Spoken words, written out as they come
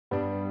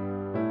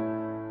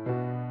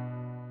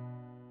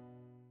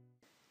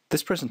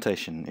This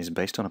presentation is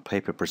based on a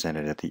paper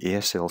presented at the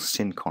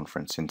ESLSyn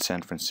conference in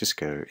San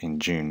Francisco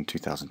in June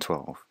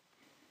 2012.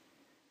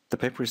 The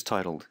paper is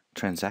titled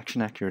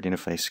Transaction-Accurate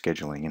Interface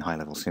Scheduling in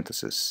High-Level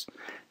Synthesis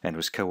and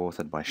was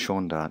co-authored by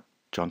Sean Dart,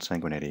 John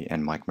Sanguinetti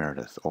and Mike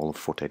Meredith, all of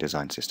Forte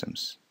Design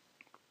Systems.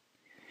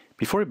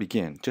 Before I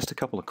begin, just a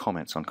couple of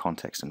comments on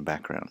context and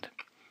background.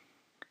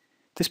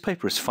 This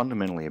paper is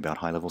fundamentally about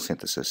high-level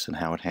synthesis and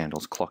how it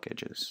handles clock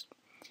edges.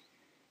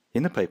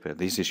 In the paper,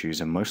 these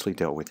issues are mostly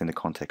dealt with in the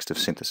context of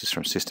synthesis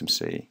from System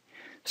C,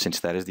 since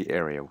that is the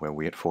area where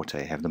we at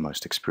Forte have the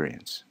most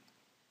experience.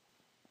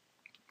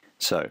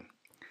 So,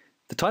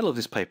 the title of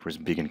this paper is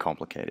big and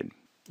complicated.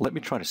 Let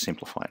me try to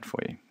simplify it for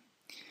you.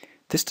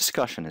 This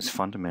discussion is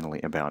fundamentally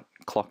about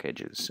clock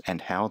edges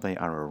and how they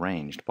are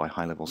arranged by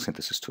high-level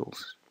synthesis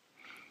tools.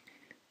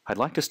 I'd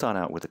like to start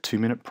out with a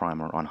 2-minute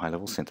primer on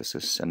high-level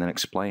synthesis and then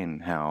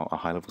explain how a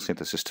high-level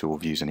synthesis tool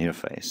views an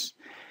interface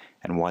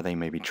and why they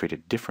may be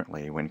treated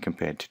differently when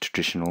compared to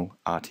traditional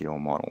RTL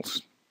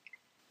models.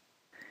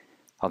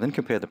 I'll then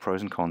compare the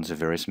pros and cons of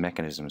various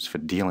mechanisms for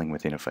dealing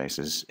with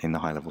interfaces in the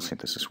high-level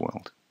synthesis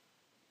world.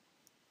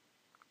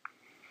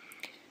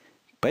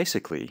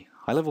 Basically,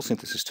 high-level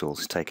synthesis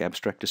tools take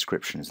abstract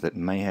descriptions that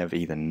may have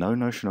either no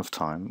notion of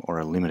time or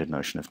a limited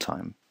notion of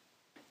time,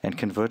 and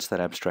converts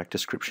that abstract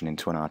description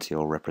into an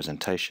RTL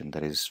representation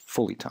that is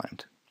fully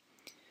timed.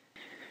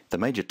 The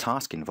major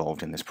task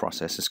involved in this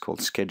process is called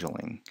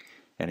scheduling,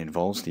 and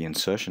involves the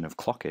insertion of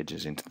clock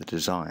edges into the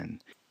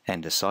design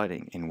and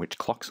deciding in which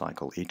clock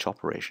cycle each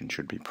operation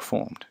should be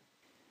performed.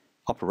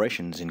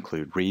 Operations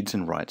include reads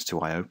and writes to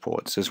I/O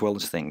ports, as well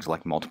as things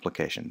like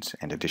multiplications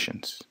and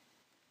additions.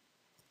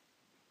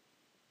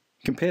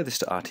 Compare this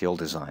to RTL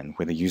design,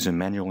 where the user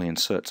manually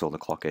inserts all the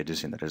clock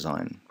edges in the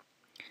design.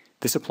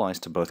 This applies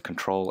to both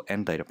control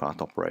and data path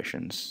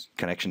operations,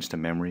 connections to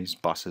memories,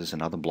 buses,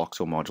 and other blocks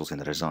or modules in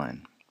the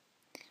design.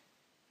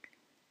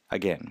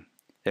 Again,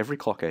 every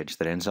clock edge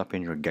that ends up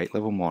in your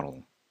gate-level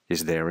model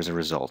is there as a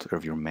result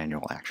of your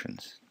manual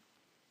actions.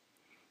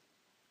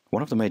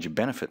 One of the major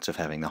benefits of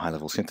having the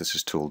high-level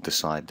synthesis tool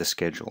decide the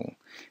schedule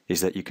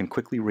is that you can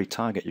quickly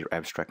retarget your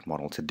abstract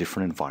model to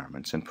different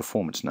environments and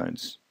performance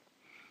nodes.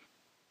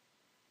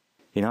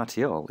 In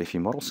RTL, if you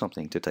model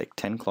something to take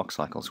 10 clock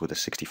cycles with a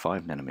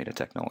 65 nanometer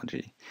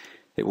technology,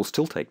 it will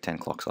still take 10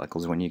 clock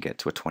cycles when you get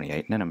to a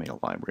 28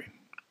 nanometer library.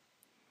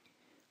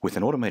 With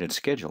an automated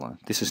scheduler,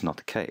 this is not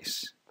the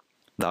case.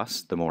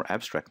 Thus, the more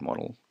abstract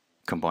model,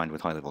 combined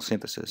with high-level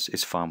synthesis,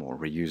 is far more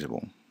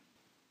reusable.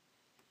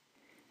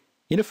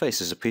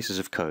 Interfaces are pieces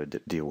of code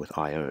that deal with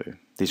I/O.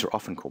 These are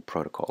often called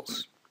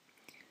protocols.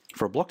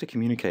 For a block to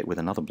communicate with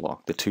another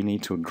block, the two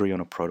need to agree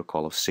on a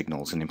protocol of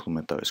signals and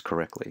implement those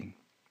correctly.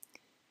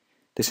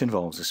 This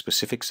involves a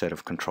specific set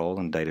of control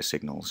and data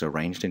signals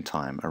arranged in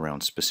time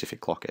around specific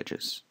clock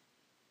edges.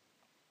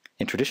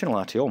 In traditional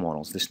RTL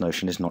models, this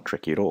notion is not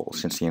tricky at all,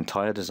 since the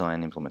entire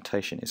design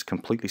implementation is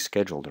completely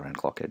scheduled around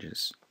clock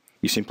edges.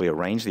 You simply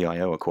arrange the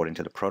I/O according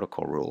to the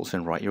protocol rules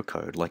and write your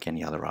code like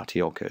any other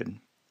RTL code.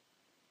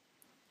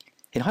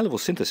 In high-level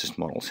synthesis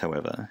models,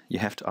 however, you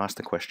have to ask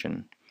the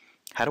question,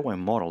 how do I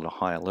model at a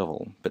higher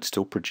level but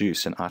still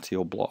produce an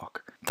RTL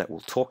block that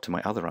will talk to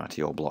my other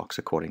RTL blocks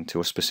according to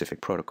a specific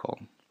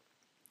protocol?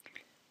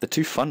 The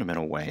two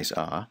fundamental ways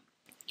are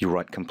you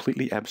write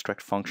completely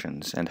abstract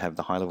functions and have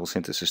the high-level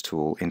synthesis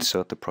tool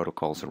insert the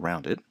protocols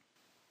around it,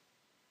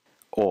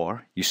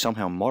 or you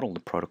somehow model the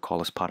protocol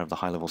as part of the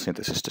high-level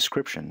synthesis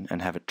description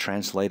and have it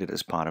translated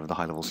as part of the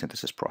high-level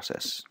synthesis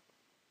process.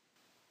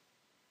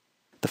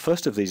 The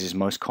first of these is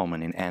most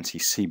common in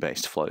ANSI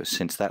C-based flows,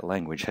 since that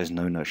language has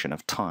no notion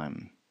of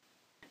time.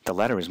 The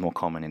latter is more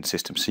common in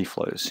System C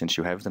flows, since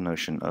you have the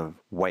notion of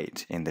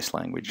wait in this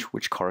language,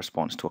 which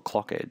corresponds to a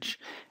clock edge,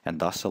 and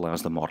thus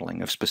allows the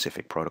modeling of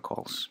specific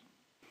protocols.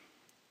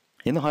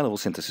 In the high-level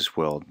synthesis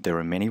world, there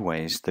are many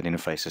ways that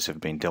interfaces have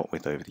been dealt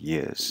with over the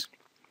years.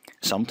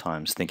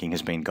 Sometimes thinking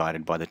has been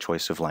guided by the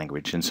choice of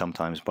language and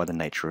sometimes by the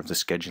nature of the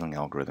scheduling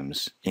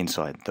algorithms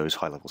inside those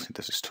high-level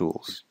synthesis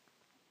tools.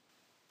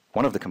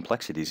 One of the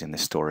complexities in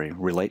this story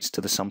relates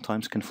to the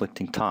sometimes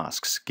conflicting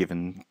tasks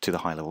given to the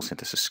high-level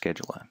synthesis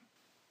scheduler.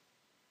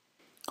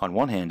 On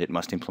one hand, it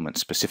must implement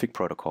specific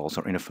protocols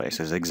or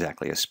interfaces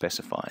exactly as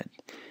specified,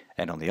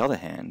 and on the other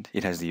hand,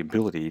 it has the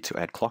ability to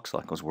add clock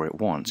cycles where it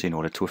wants in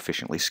order to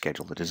efficiently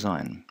schedule the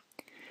design.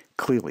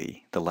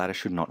 Clearly, the latter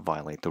should not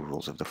violate the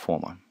rules of the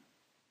former.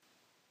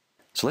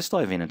 So let's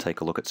dive in and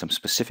take a look at some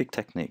specific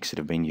techniques that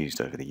have been used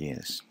over the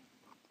years.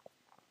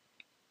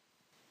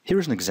 Here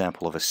is an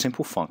example of a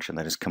simple function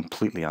that is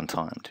completely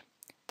untimed.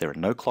 There are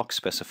no clocks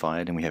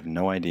specified, and we have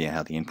no idea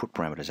how the input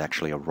parameters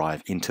actually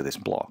arrive into this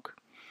block.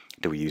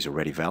 Do we use a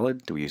ready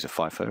valid, do we use a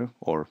FIFO,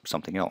 or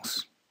something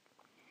else?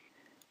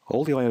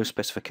 All the I/O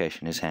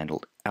specification is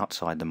handled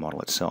outside the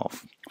model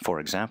itself. For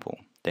example,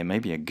 there may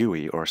be a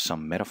GUI or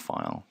some meta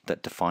file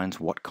that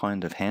defines what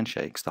kind of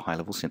handshakes the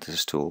high-level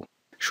synthesis tool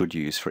should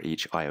use for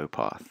each I/O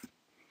path.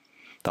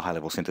 The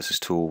high-level synthesis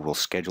tool will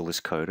schedule this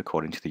code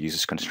according to the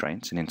user's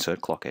constraints and insert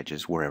clock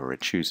edges wherever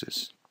it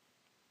chooses.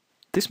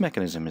 This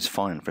mechanism is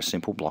fine for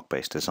simple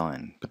block-based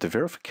design, but the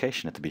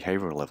verification at the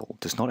behavioral level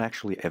does not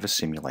actually ever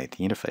simulate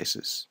the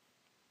interfaces.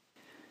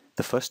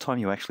 The first time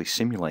you actually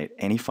simulate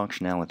any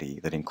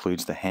functionality that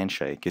includes the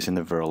handshake is in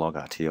the Verilog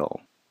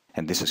RTL,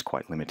 and this is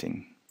quite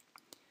limiting.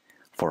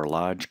 For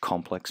large,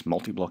 complex,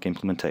 multi-block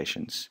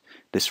implementations,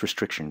 this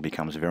restriction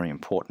becomes very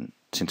important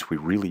since we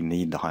really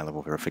need the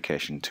high-level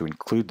verification to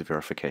include the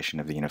verification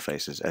of the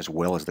interfaces as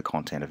well as the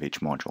content of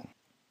each module.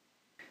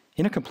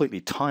 In a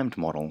completely timed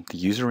model, the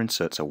user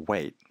inserts a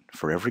wait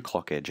for every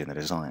clock edge in the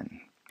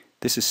design.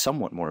 This is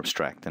somewhat more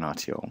abstract than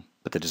RTL,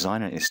 but the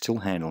designer is still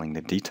handling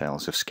the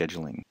details of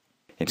scheduling,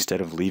 instead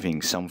of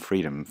leaving some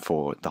freedom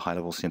for the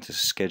high-level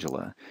synthesis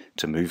scheduler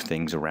to move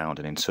things around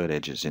and insert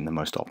edges in the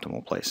most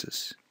optimal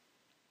places.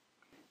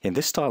 In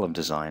this style of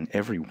design,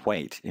 every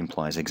wait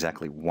implies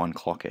exactly one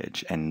clock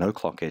edge, and no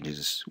clock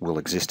edges will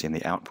exist in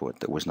the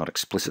output that was not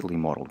explicitly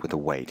modeled with a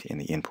wait in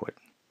the input.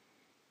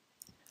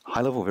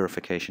 High-level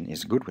verification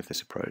is good with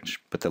this approach,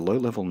 but the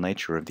low-level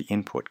nature of the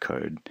input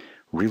code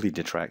really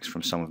detracts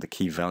from some of the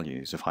key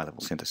values of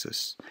high-level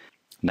synthesis,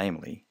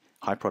 namely,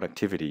 high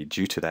productivity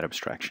due to that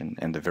abstraction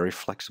and the very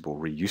flexible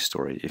reuse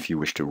story if you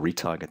wish to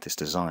retarget this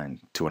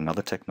design to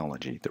another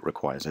technology that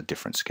requires a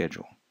different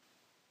schedule.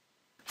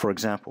 For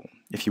example,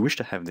 if you wish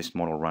to have this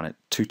model run at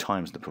 2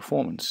 times the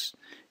performance,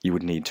 you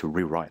would need to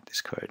rewrite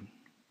this code.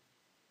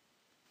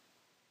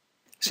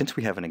 Since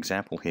we have an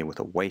example here with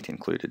a wait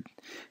included,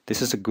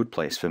 this is a good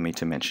place for me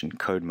to mention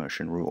code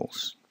motion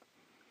rules.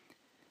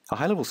 A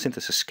high-level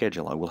synthesis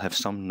scheduler will have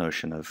some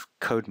notion of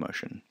code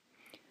motion.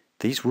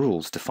 These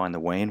rules define the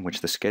way in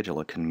which the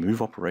scheduler can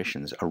move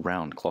operations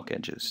around clock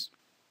edges.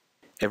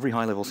 Every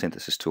high-level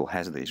synthesis tool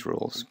has these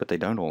rules, but they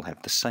don't all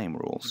have the same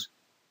rules.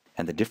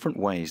 And the different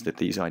ways that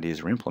these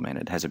ideas are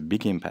implemented has a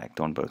big impact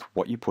on both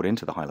what you put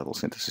into the high-level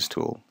synthesis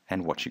tool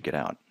and what you get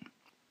out.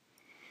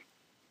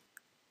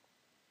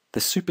 The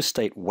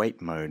superstate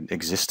wait mode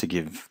exists to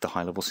give the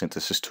high-level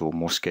synthesis tool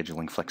more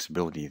scheduling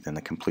flexibility than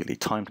the completely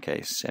timed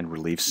case and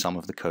relieves some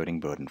of the coding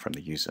burden from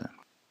the user.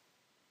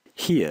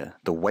 Here,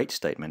 the wait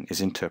statement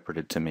is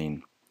interpreted to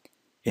mean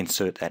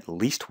insert at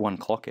least one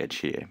clock edge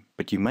here,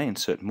 but you may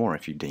insert more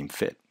if you deem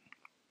fit.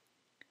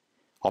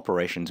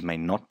 Operations may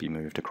not be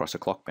moved across a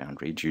clock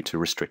boundary due to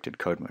restricted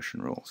code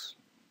motion rules.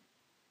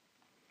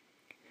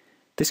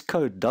 This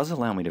code does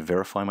allow me to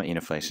verify my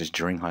interfaces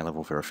during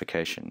high-level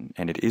verification,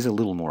 and it is a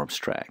little more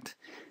abstract,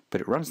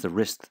 but it runs the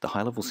risk that the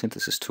high-level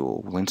synthesis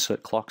tool will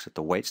insert clocks at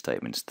the wait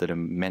statements that are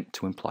meant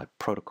to imply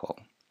protocol.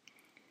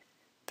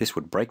 This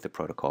would break the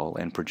protocol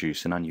and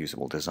produce an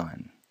unusable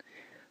design.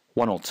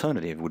 One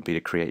alternative would be to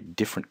create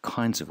different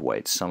kinds of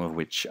waits, some of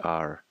which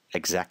are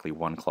exactly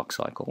one clock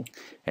cycle,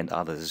 and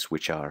others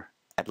which are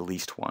at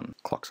least one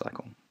clock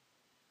cycle.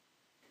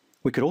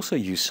 We could also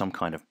use some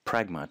kind of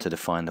pragma to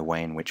define the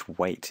way in which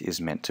wait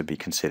is meant to be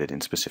considered in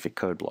specific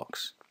code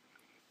blocks.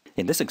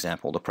 In this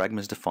example, the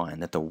pragmas define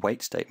that the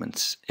wait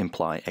statements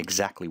imply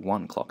exactly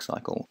one clock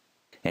cycle,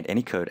 and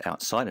any code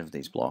outside of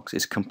these blocks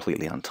is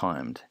completely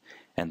untimed,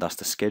 and thus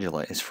the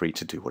scheduler is free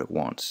to do what it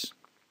wants.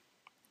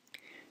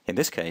 In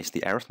this case,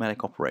 the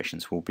arithmetic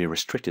operations will be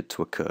restricted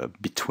to occur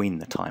between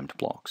the timed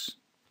blocks.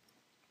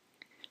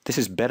 This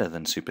is better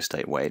than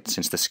superstate wait,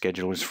 since the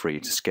scheduler is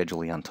free to schedule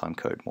the untimed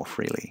code more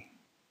freely.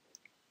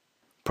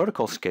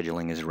 Protocol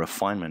scheduling is a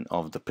refinement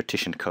of the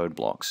partitioned code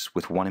blocks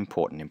with one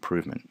important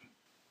improvement.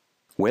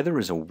 Where there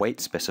is a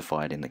wait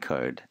specified in the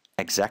code,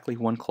 exactly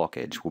one clock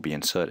edge will be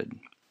inserted.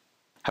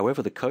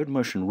 However, the code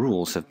motion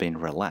rules have been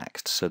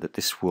relaxed so that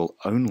this will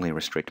only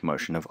restrict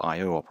motion of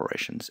I/O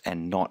operations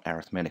and not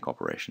arithmetic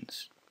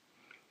operations.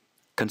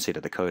 Consider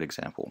the code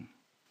example.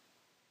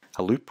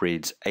 A loop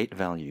reads 8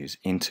 values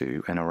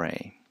into an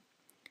array.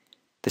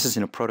 This is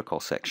in a protocol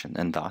section,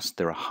 and thus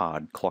there are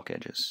hard clock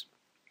edges.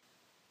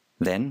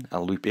 Then a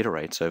loop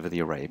iterates over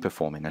the array,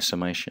 performing a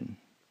summation.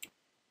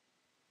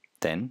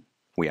 Then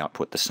we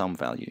output the sum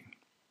value.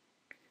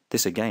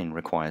 This again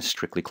requires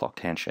strictly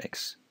clocked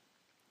handshakes.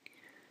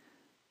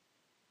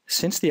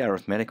 Since the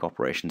arithmetic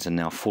operations are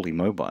now fully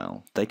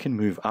mobile, they can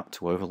move up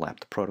to overlap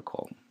the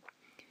protocol.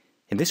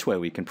 In this way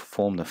we can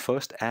perform the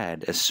first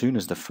add as soon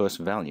as the first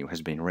value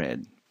has been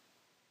read.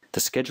 The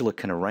scheduler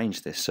can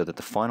arrange this so that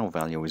the final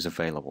value is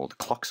available the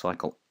clock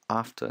cycle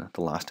after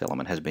the last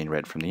element has been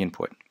read from the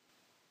input.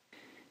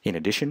 In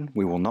addition,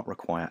 we will not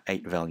require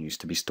 8 values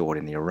to be stored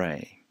in the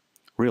array.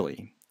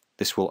 Really,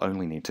 this will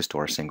only need to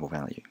store a single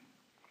value.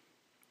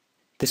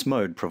 This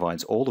mode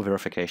provides all the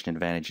verification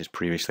advantages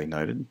previously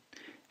noted,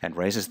 and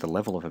raises the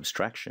level of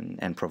abstraction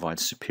and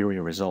provides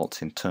superior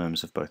results in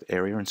terms of both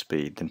area and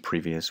speed than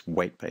previous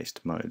wait-based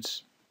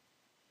modes.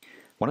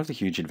 One of the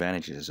huge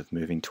advantages of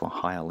moving to a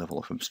higher level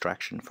of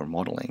abstraction for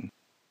modeling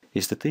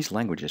is that these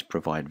languages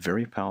provide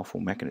very powerful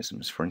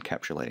mechanisms for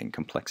encapsulating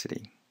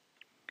complexity.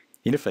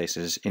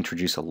 Interfaces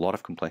introduce a lot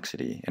of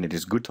complexity, and it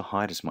is good to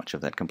hide as much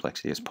of that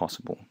complexity as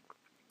possible.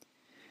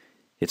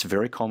 It's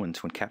very common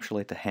to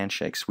encapsulate the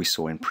handshakes we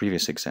saw in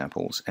previous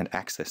examples and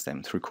access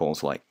them through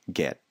calls like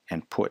get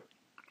and put.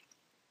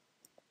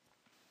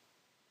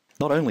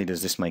 Not only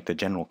does this make the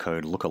general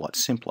code look a lot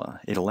simpler,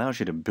 it allows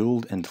you to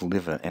build and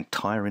deliver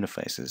entire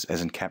interfaces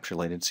as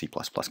encapsulated C++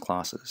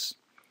 classes.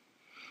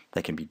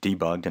 They can be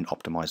debugged and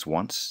optimized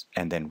once,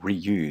 and then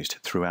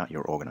reused throughout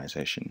your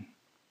organization.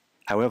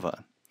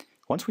 However,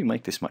 once we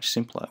make this much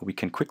simpler, we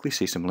can quickly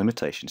see some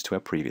limitations to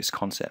our previous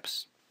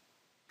concepts.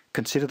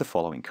 Consider the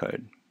following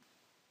code.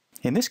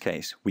 In this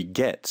case, we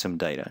get some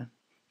data,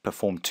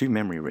 perform 2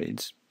 memory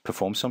reads,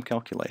 perform some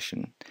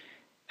calculation,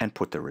 and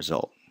put the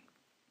result.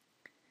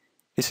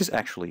 This is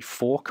actually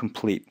 4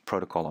 complete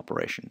protocol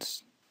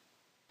operations.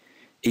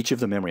 Each of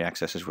the memory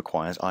accesses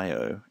requires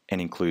I/O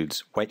and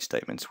includes wait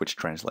statements which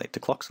translate to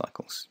clock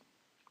cycles.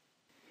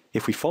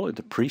 If we followed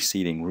the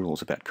preceding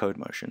rules about code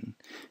motion,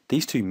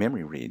 these 2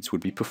 memory reads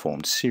would be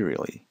performed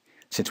serially,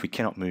 since we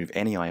cannot move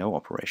any I/O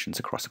operations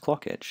across a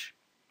clock edge.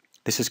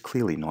 This is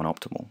clearly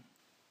non-optimal.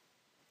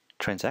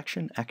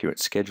 Transaction-accurate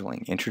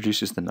scheduling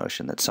introduces the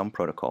notion that some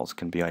protocols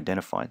can be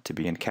identified to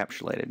be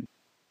encapsulated,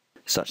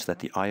 such that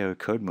the I/O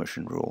code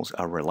motion rules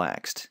are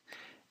relaxed,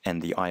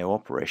 and the I/O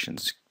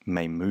operations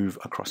may move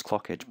across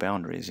clock edge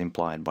boundaries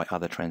implied by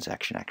other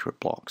transaction-accurate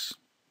blocks.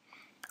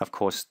 Of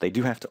course, they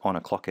do have to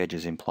honor clock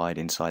edges implied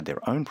inside their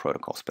own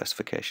protocol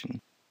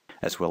specification,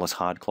 as well as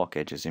hard clock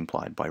edges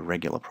implied by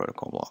regular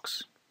protocol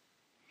blocks.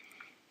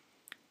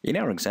 In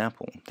our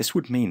example, this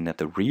would mean that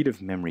the read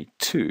of memory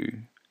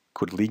 2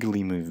 could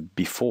legally move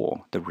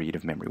before the read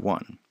of memory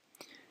 1.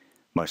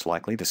 Most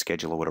likely, the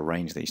scheduler would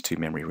arrange these 2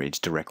 memory reads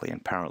directly in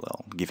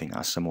parallel, giving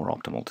us a more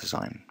optimal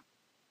design.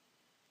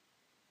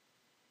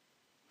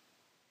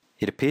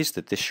 It appears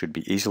that this should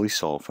be easily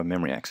solved for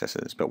memory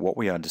accesses, but what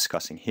we are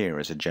discussing here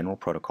is a general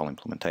protocol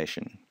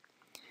implementation.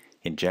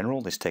 In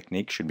general, this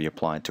technique should be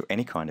applied to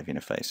any kind of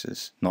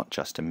interfaces, not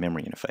just to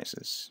memory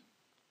interfaces.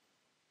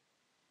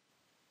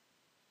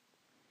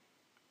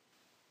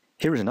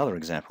 Here is another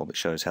example that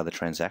shows how the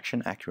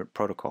transaction-accurate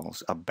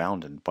protocols are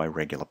bounded by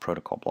regular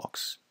protocol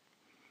blocks.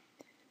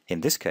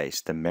 In this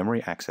case, the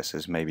memory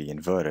accesses may be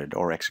inverted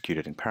or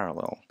executed in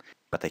parallel,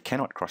 but they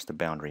cannot cross the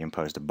boundary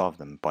imposed above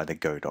them by the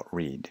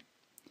go.read.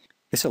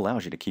 This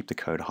allows you to keep the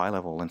code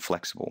high-level and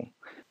flexible,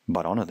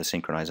 but honor the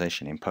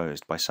synchronization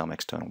imposed by some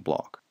external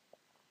block.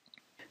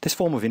 This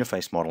form of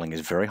interface modeling is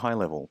very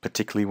high-level,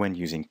 particularly when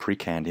using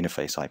pre-canned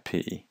interface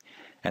IP,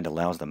 and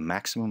allows the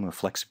maximum of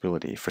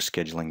flexibility for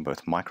scheduling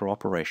both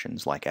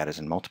micro-operations like adders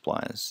and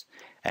multipliers,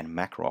 and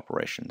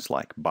macro-operations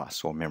like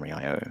bus or memory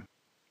I/O.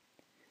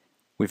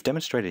 We've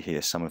demonstrated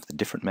here some of the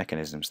different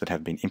mechanisms that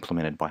have been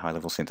implemented by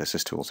high-level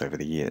synthesis tools over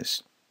the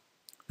years.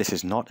 This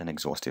is not an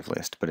exhaustive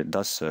list, but it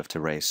does serve to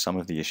raise some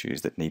of the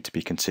issues that need to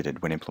be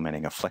considered when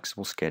implementing a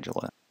flexible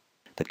scheduler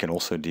that can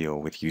also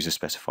deal with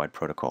user-specified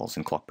protocols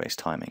and clock-based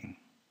timing.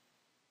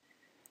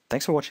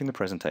 Thanks for watching the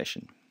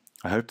presentation.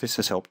 I hope this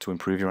has helped to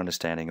improve your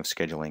understanding of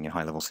scheduling in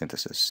high-level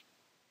synthesis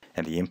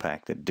and the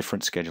impact that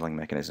different scheduling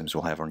mechanisms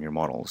will have on your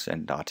models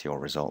and RTL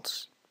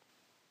results.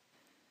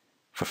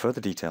 For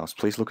further details,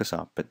 please look us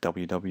up at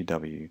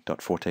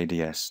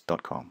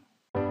www.forteds.com.